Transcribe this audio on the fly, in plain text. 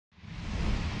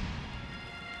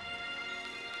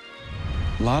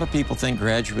A lot of people think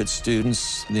graduate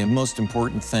students, the most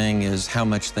important thing is how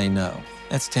much they know.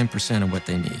 That's 10% of what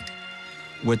they need.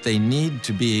 What they need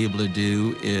to be able to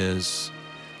do is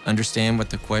understand what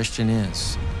the question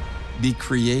is, be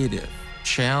creative,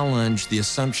 challenge the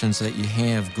assumptions that you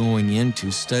have going into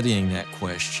studying that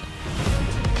question.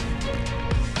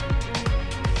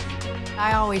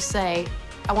 I always say,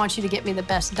 I want you to get me the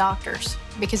best doctors,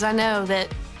 because I know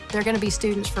that they're going to be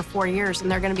students for 4 years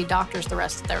and they're going to be doctors the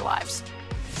rest of their lives.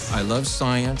 I love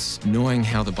science, knowing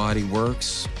how the body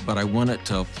works, but I want it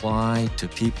to apply to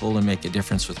people and make a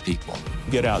difference with people.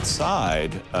 Get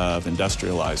outside of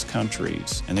industrialized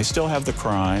countries, and they still have the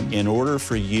crime. In order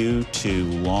for you to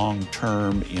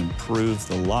long-term improve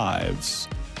the lives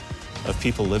of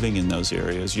people living in those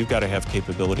areas, you've got to have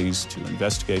capabilities to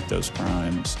investigate those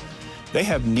crimes. They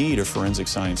have need of forensic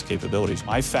science capabilities.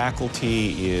 My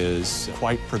faculty is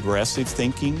quite progressive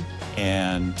thinking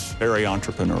and very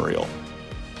entrepreneurial.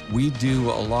 We do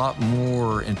a lot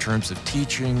more in terms of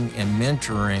teaching and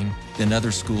mentoring than other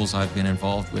schools I've been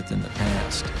involved with in the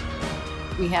past.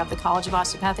 We have the College of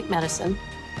Osteopathic Medicine.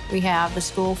 We have the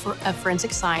School of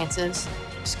Forensic Sciences,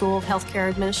 School of Healthcare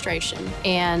Administration,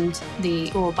 and the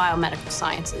School of Biomedical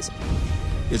Sciences.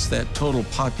 It's that total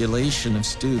population of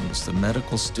students, the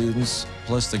medical students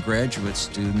plus the graduate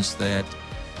students, that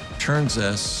turns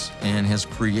us and has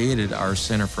created our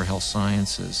Center for Health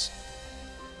Sciences.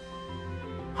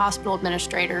 Hospital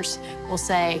administrators will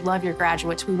say, love your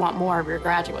graduates, we want more of your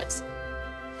graduates.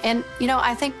 And, you know,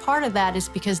 I think part of that is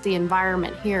because the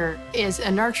environment here is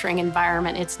a nurturing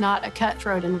environment. It's not a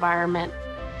cutthroat environment.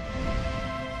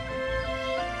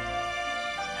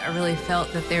 I really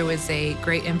felt that there was a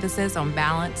great emphasis on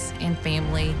balance and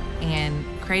family and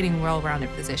creating well-rounded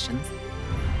physicians.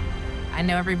 I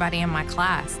know everybody in my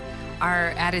class. Our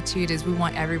attitude is we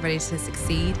want everybody to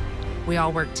succeed. We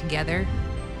all work together.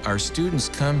 Our students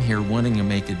come here wanting to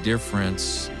make a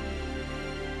difference,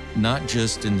 not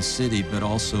just in the city, but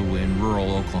also in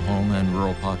rural Oklahoma and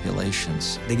rural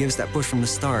populations. They give us that push from the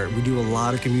start. We do a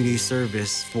lot of community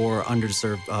service for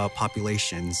underserved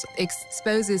populations.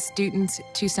 Exposes students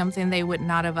to something they would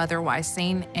not have otherwise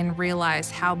seen and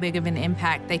realize how big of an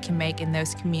impact they can make in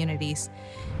those communities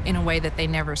in a way that they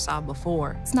never saw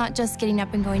before. It's not just getting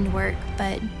up and going to work,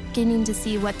 but getting to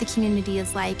see what the community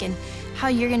is like and how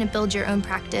you're going to build your own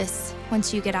practice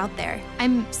once you get out there.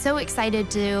 I'm so excited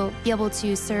to be able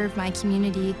to serve my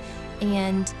community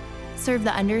and serve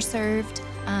the underserved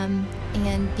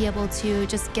and be able to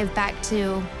just give back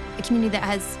to a community that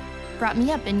has brought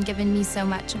me up and given me so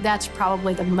much. That's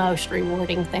probably the most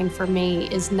rewarding thing for me,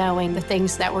 is knowing the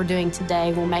things that we're doing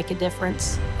today will make a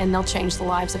difference and they'll change the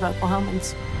lives of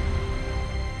Oklahomans.